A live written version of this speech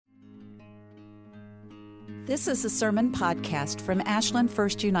This is a sermon podcast from Ashland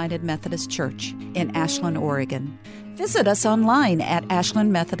First United Methodist Church in Ashland, Oregon. Visit us online at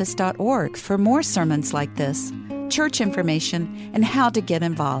ashlandmethodist.org for more sermons like this, church information, and how to get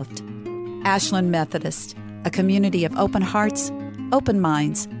involved. Ashland Methodist, a community of open hearts, open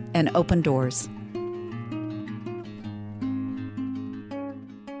minds, and open doors.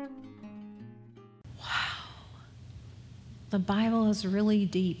 Wow. The Bible is really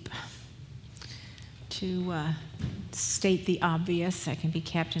deep. To state the obvious, I can be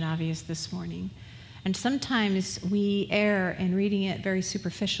Captain Obvious this morning. And sometimes we err in reading it very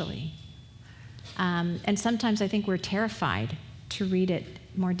superficially. And sometimes I think we're terrified to read it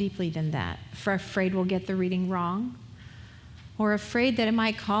more deeply than that. Afraid we'll get the reading wrong, or afraid that it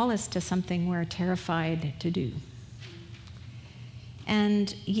might call us to something we're terrified to do.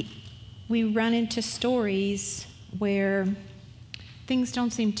 And we run into stories where things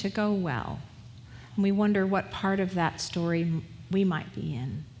don't seem to go well. And we wonder what part of that story we might be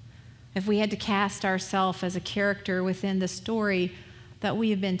in. If we had to cast ourselves as a character within the story that we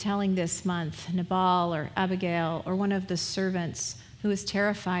have been telling this month, Nabal or Abigail or one of the servants who is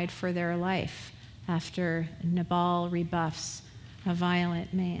terrified for their life after Nabal rebuffs a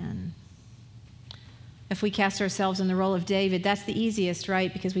violent man. If we cast ourselves in the role of David, that's the easiest,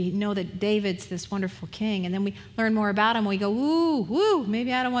 right? Because we know that David's this wonderful king, and then we learn more about him, and we go, ooh,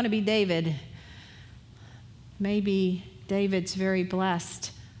 maybe I don't want to be David. Maybe David's very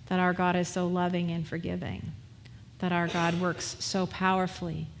blessed that our God is so loving and forgiving, that our God works so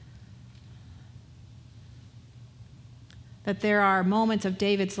powerfully, that there are moments of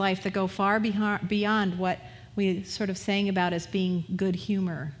David's life that go far beyond what we sort of saying about as being good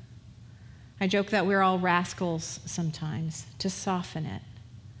humor. I joke that we're all rascals sometimes to soften it,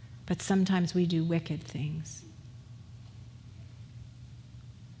 but sometimes we do wicked things.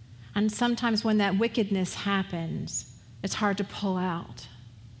 And sometimes when that wickedness happens, it's hard to pull out.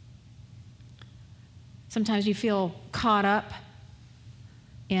 Sometimes you feel caught up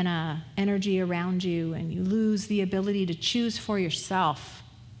in an energy around you and you lose the ability to choose for yourself.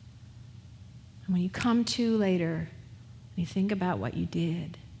 And when you come to later and you think about what you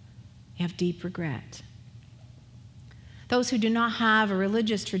did, you have deep regret. Those who do not have a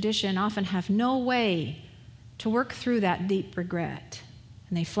religious tradition often have no way to work through that deep regret.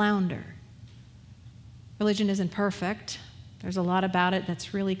 And they flounder. Religion isn't perfect. There's a lot about it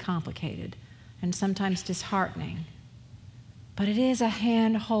that's really complicated and sometimes disheartening. But it is a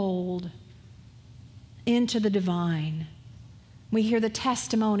handhold into the divine. We hear the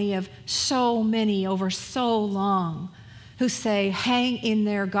testimony of so many over so long who say, hang in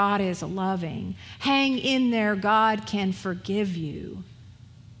there, God is loving. Hang in there, God can forgive you.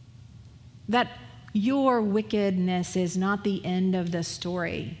 That your wickedness is not the end of the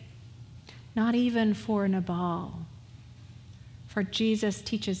story, not even for Nabal. For Jesus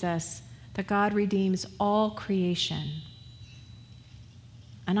teaches us that God redeems all creation.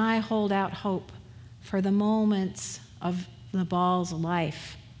 And I hold out hope for the moments of Nabal's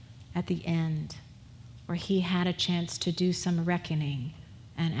life at the end, where he had a chance to do some reckoning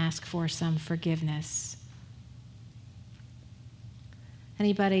and ask for some forgiveness.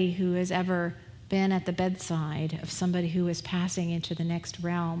 Anybody who has ever been at the bedside of somebody who is passing into the next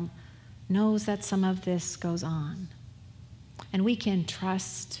realm knows that some of this goes on. And we can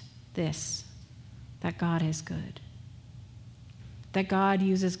trust this, that God is good, that God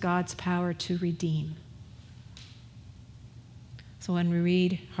uses God's power to redeem. So when we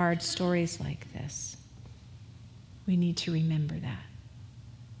read hard stories like this, we need to remember that.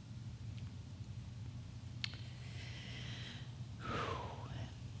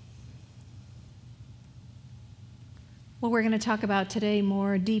 What we're going to talk about today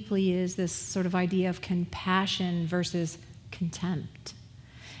more deeply is this sort of idea of compassion versus contempt.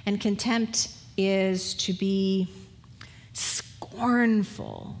 And contempt is to be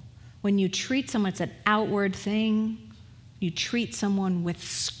scornful. When you treat someone, it's an outward thing. You treat someone with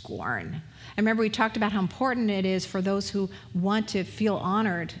scorn. I remember we talked about how important it is for those who want to feel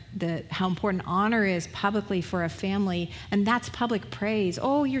honored, how important honor is publicly for a family, and that's public praise.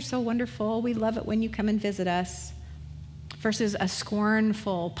 Oh, you're so wonderful. We love it when you come and visit us. Versus a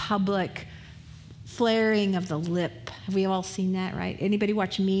scornful public flaring of the lip. Have we all seen that, right? Anybody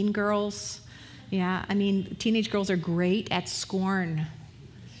watch Mean Girls? Yeah, I mean, teenage girls are great at scorn,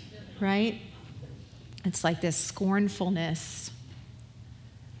 right? It's like this scornfulness.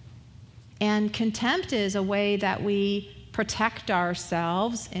 And contempt is a way that we protect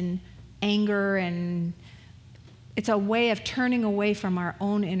ourselves in anger, and it's a way of turning away from our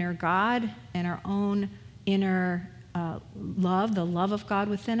own inner God and our own inner love, the love of God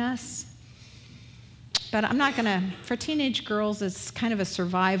within us. But I'm not going to, for teenage girls, it's kind of a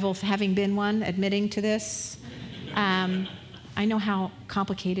survival, having been one, admitting to this. I know how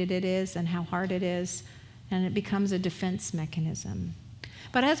complicated it is and how hard it is, and it becomes a defense mechanism.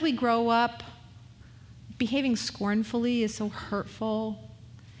 But as we grow up, behaving scornfully is so hurtful,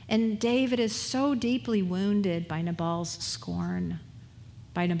 and David is so deeply wounded by Nabal's scorn,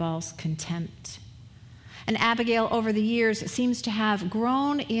 by Nabal's contempt. And Abigail, over the years, seems to have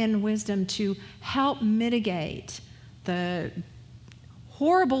grown in wisdom to help mitigate the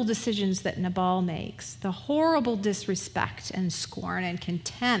horrible decisions that Nabal makes, the horrible disrespect and scorn and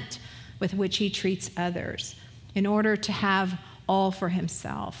contempt with which he treats others, in order to have all for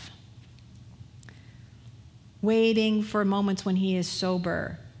himself. Waiting for moments when he is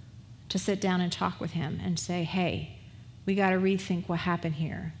sober to sit down and talk with him and say, hey, we got to rethink what happened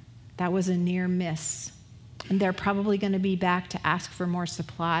here. That was a near miss. And they're probably going to be back to ask for more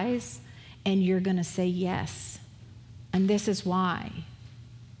supplies, and you're going to say yes. And this is why.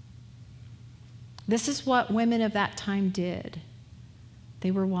 This is what women of that time did. They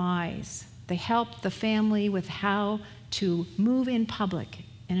were wise. They helped the family with how to move in public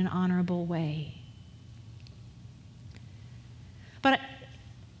in an honorable way. But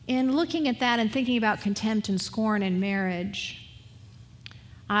in looking at that and thinking about contempt and scorn in marriage,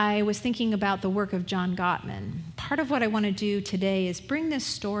 I was thinking about the work of John Gottman. Part of what I want to do today is bring this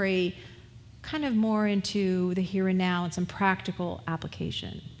story kind of more into the here and now and some practical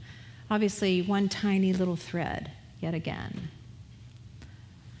application. Obviously, one tiny little thread, yet again.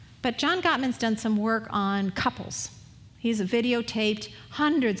 But John Gottman's done some work on couples. He's videotaped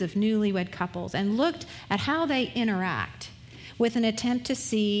hundreds of newlywed couples and looked at how they interact with an attempt to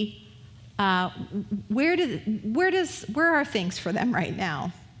see where are things for them right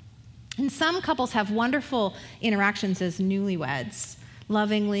now. And some couples have wonderful interactions as newlyweds,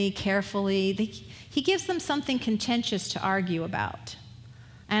 lovingly, carefully. He gives them something contentious to argue about,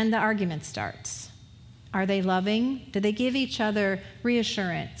 and the argument starts. Are they loving? Do they give each other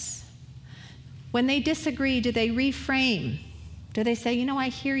reassurance? When they disagree, do they reframe? Do they say, I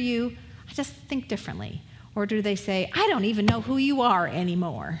hear you, I just think differently? Or do they say, I don't even know who you are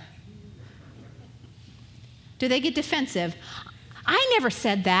anymore? Do they get defensive? I never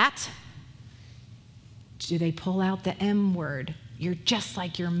said that. Do they pull out the M word? You're just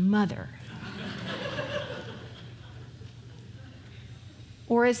like your mother.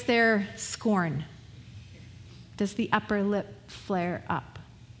 Or is there scorn? Does the upper lip flare up?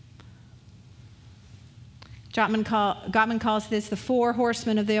 Gottman calls this the 4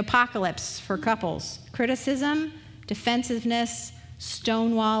 horsemen of the apocalypse for couples: criticism, defensiveness,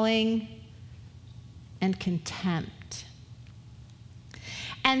 stonewalling, and contempt.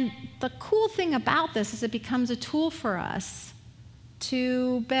 And the cool thing about this is it becomes a tool for us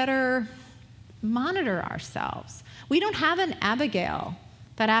to better monitor ourselves. We don't have an Abigail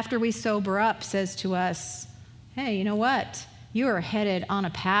that after we sober up says to us, hey, you know what? You are headed on a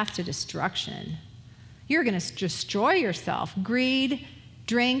path to destruction. You're going to destroy yourself. Greed,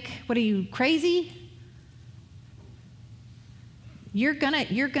 drink, what are you, crazy? You're going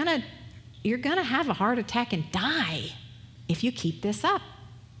to have a heart attack and die if you keep this up.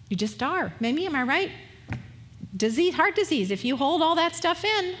 You just are. Maybe, am I right? Disease, heart disease, if you hold all that stuff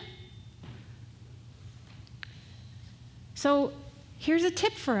in. So here's a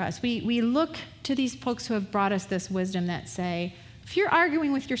tip for us. We look to these folks who have brought us this wisdom that say, if you're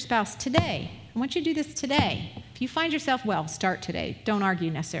arguing with your spouse today, I want you to do this today. If you find yourself, start today. Don't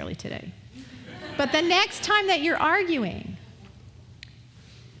argue necessarily today. But the next time that you're arguing,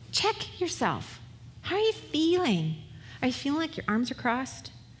 check yourself. How are you feeling? Are you feeling like your arms are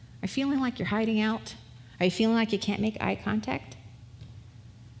crossed? Are you feeling like you're hiding out? Are you feeling like you can't make eye contact?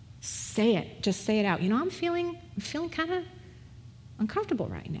 Say it. Just say it out. I'm feeling kind of uncomfortable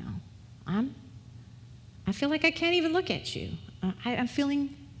right now. I feel like I can't even look at you. I'm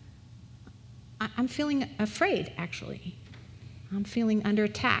feeling afraid, actually. I'm feeling under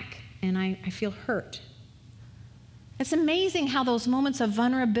attack, and I feel hurt. It's amazing how those moments of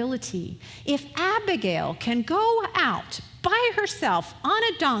vulnerability, if Abigail can go out by herself on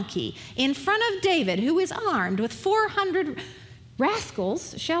a donkey in front of David, who is armed with 400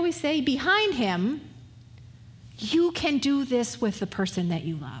 rascals, shall we say, behind him, you can do this with the person that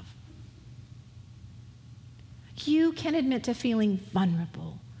you love. You can admit to feeling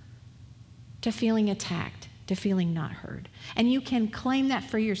vulnerable, to feeling attacked, to feeling not heard. And you can claim that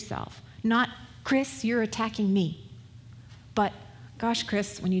for yourself. Not, Chris, you're attacking me. But, gosh,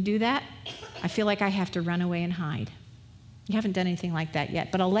 Chris, when you do that, I feel like I have to run away and hide. You haven't done anything like that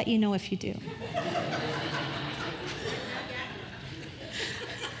yet, but I'll let you know if you do.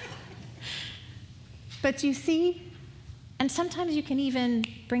 But you see, and sometimes you can even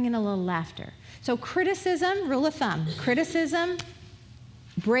bring in a little laughter. So criticism, rule of thumb, criticism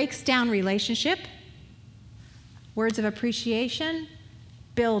breaks down relationship. Words of appreciation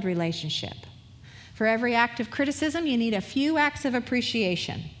build relationship. For every act of criticism, you need a few acts of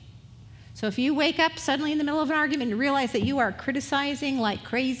appreciation. So if you wake up suddenly in the middle of an argument and realize that you are criticizing like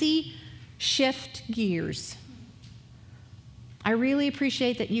crazy, shift gears. I really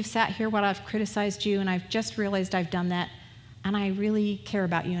appreciate that you've sat here while I've criticized you, and I've just realized I've done that, and I really care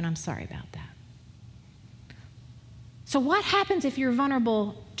about you, and I'm sorry about that. So what happens if you're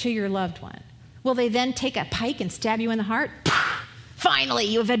vulnerable to your loved one? Will they then take a pike and stab you in the heart? Finally,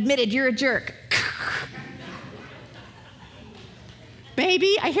 you have admitted you're a jerk.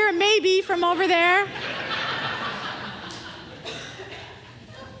 Maybe. I hear a maybe from over there.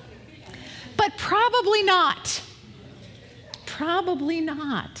 But probably not. Probably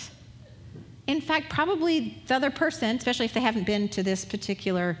not. In fact, probably the other person, especially if they haven't been to this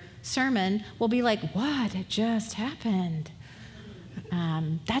particular sermon, will be like, what just happened?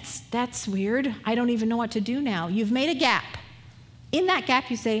 That's weird. I don't even know what to do now. You've made a gap. In that gap,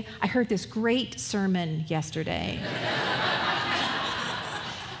 you say, I heard this great sermon yesterday.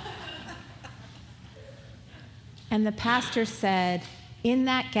 And the pastor said, in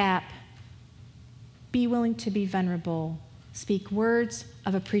that gap, be willing to be vulnerable, speak words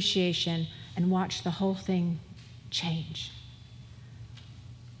of appreciation, and watch the whole thing change.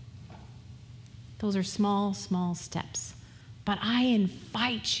 Those are small, small steps. But I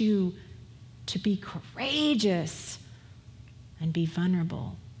invite you to be courageous and be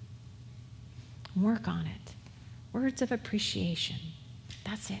vulnerable. Work on it. Words of appreciation.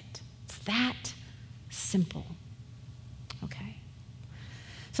 That's it. It's that simple. Okay.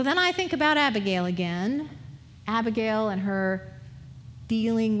 So then I think about Abigail again. Abigail and her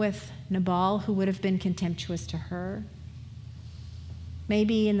dealing with Nabal, who would have been contemptuous to her.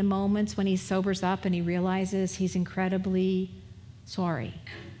 Maybe in the moments when he sobers up and he realizes he's incredibly sorry.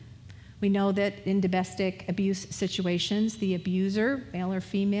 We know that in domestic abuse situations, the abuser, male or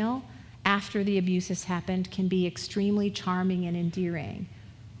female, after the abuse has happened, can be extremely charming and endearing.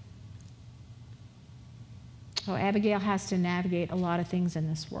 So Abigail has to navigate a lot of things in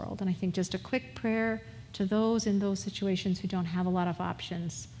this world. And I think just a quick prayer to those in those situations who don't have a lot of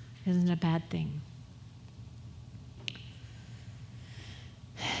options isn't a bad thing.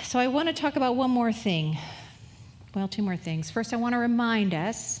 So I want to talk about one more thing. Well, two more things. First, I want to remind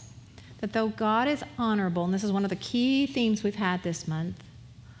us that though God is honorable, and this is one of the key themes we've had this month,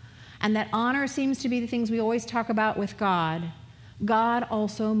 and that honor seems to be the things we always talk about with God, God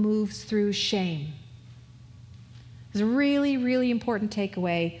also moves through shame. It's a really, really important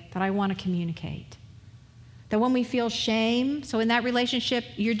takeaway that I want to communicate. That when we feel shame, so in that relationship,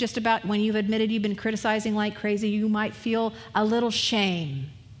 you're just about, when you've admitted you've been criticizing like crazy, you might feel a little shame.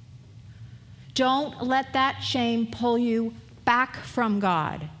 Don't let that shame pull you back from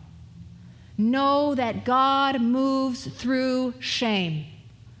God. Know that God moves through shame.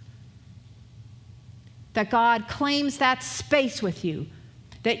 That God claims that space with you.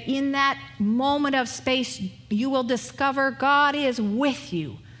 That in that moment of space, you will discover God is with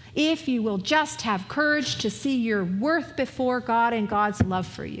you. If you will just have courage to see your worth before God and God's love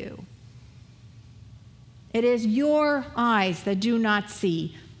for you. It is your eyes that do not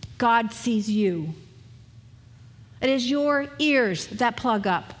see. God sees you. It is your ears that plug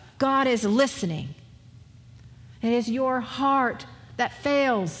up. God is listening. It is your heart that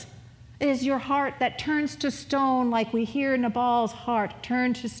fails. It is your heart that turns to stone, like we hear Nabal's heart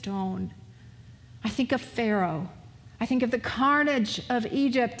turn to stone. I think of Pharaoh. I think of the carnage of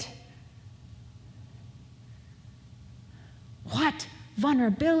Egypt. What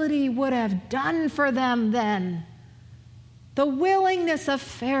vulnerability would have done for them then? The willingness of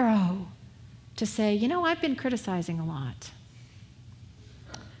Pharaoh to say, you know, I've been criticizing a lot.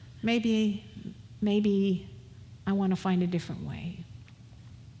 Maybe I want to find a different way.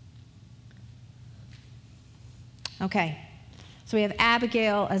 Okay, so we have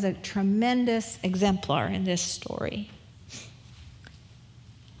Abigail as a tremendous exemplar in this story.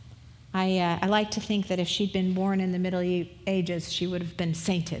 I like to think that if she'd been born in the Middle Ages, she would have been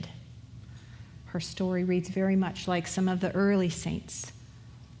sainted. Her story reads very much like some of the early saints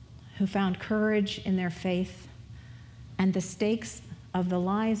who found courage in their faith and the stakes of the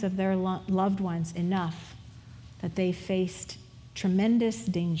lives of their loved ones enough that they faced tremendous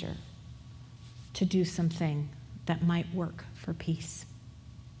danger to do something that might work for peace.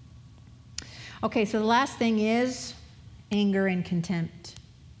 Okay, so the last thing is anger and contempt.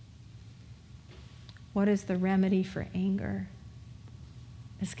 What is the remedy for anger?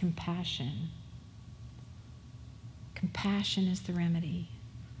 It's compassion. Compassion is the remedy.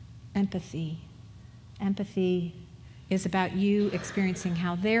 Empathy. Empathy is about you experiencing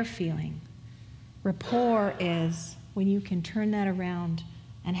how they're feeling. Rapport is when you can turn that around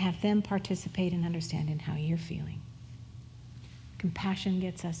and have them participate and understand in how you're feeling. Compassion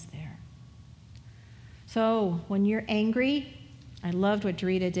gets us there. So when you're angry, I loved what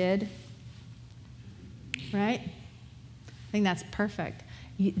Dorita did, right? I think that's perfect.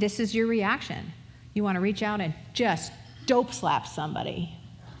 This is your reaction. You want to reach out and just dope slap somebody.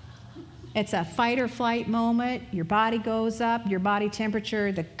 It's a fight or flight moment. Your body goes up, your body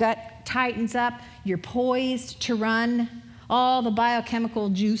temperature, the gut tightens up, you're poised to run, all the biochemical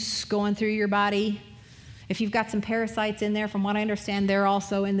juice going through your body. If you've got some parasites in there, from what I understand, they're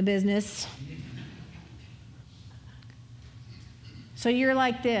also in the business. So you're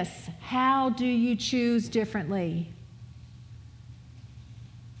like this. How do you choose differently?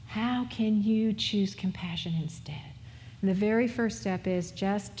 How can you choose compassion instead? And the very first step is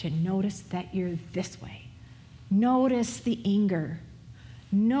just to notice that you're this way. Notice the anger.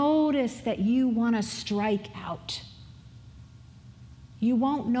 Notice that you want to strike out. You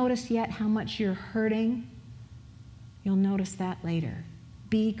won't notice yet how much you're hurting. You'll notice that later.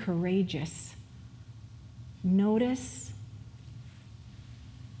 Be courageous. Notice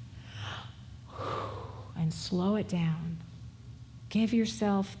and slow it down. Give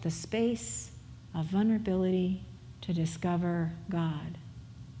yourself the space of vulnerability to discover God.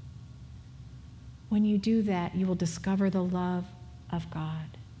 When you do that, you will discover the love of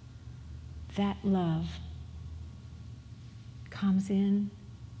God. That love comes in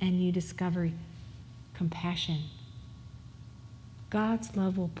and you discover compassion. God's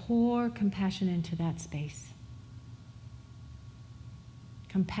love will pour compassion into that space.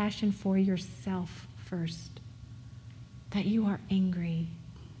 Compassion for yourself first. That you are angry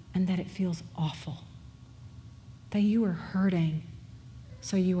and that it feels awful. That you are hurting,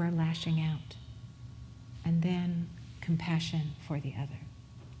 so you are lashing out. And then compassion for the other.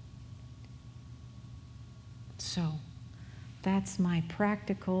 So, that's my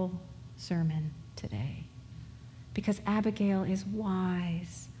practical sermon today. Because Abigail is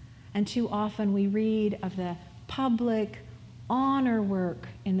wise. And too often we read of the public honor work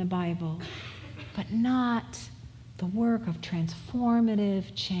in the Bible, but not the work of transformative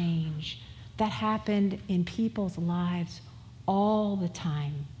change that happened in people's lives all the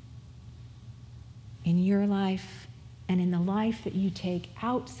time. In your life and in the life that you take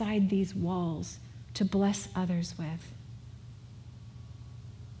outside these walls to bless others with.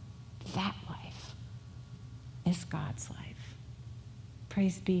 That life is God's life.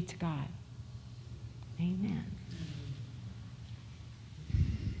 Praise be to God. Amen.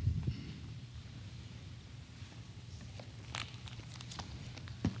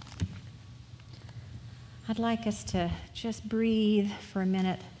 I'd like us to just breathe for a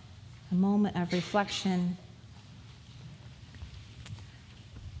minute, a moment of reflection.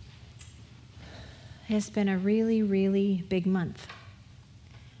 It's been a really, really big month.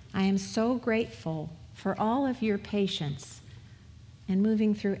 I am so grateful for all of your patience in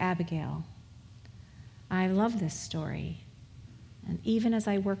moving through Abigail. I love this story. And even as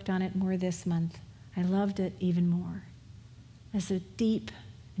I worked on it more this month, I loved it even more. It's a deep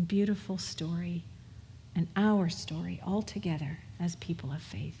and beautiful story. And our story all together as people of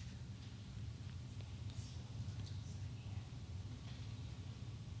faith.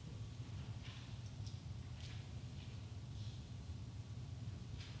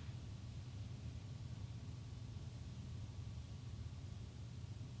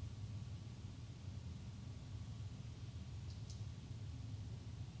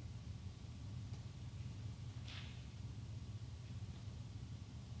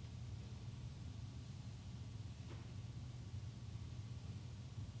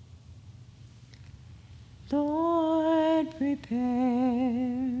 Lord,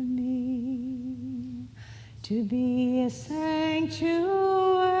 prepare me to be a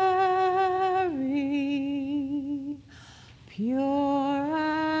sanctuary, pure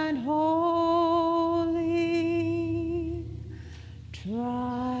and holy,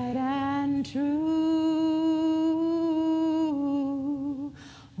 tried and true,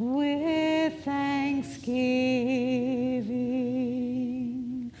 with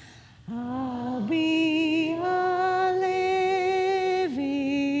thanksgiving. I'll be a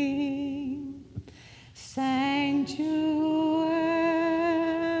living sanctuary.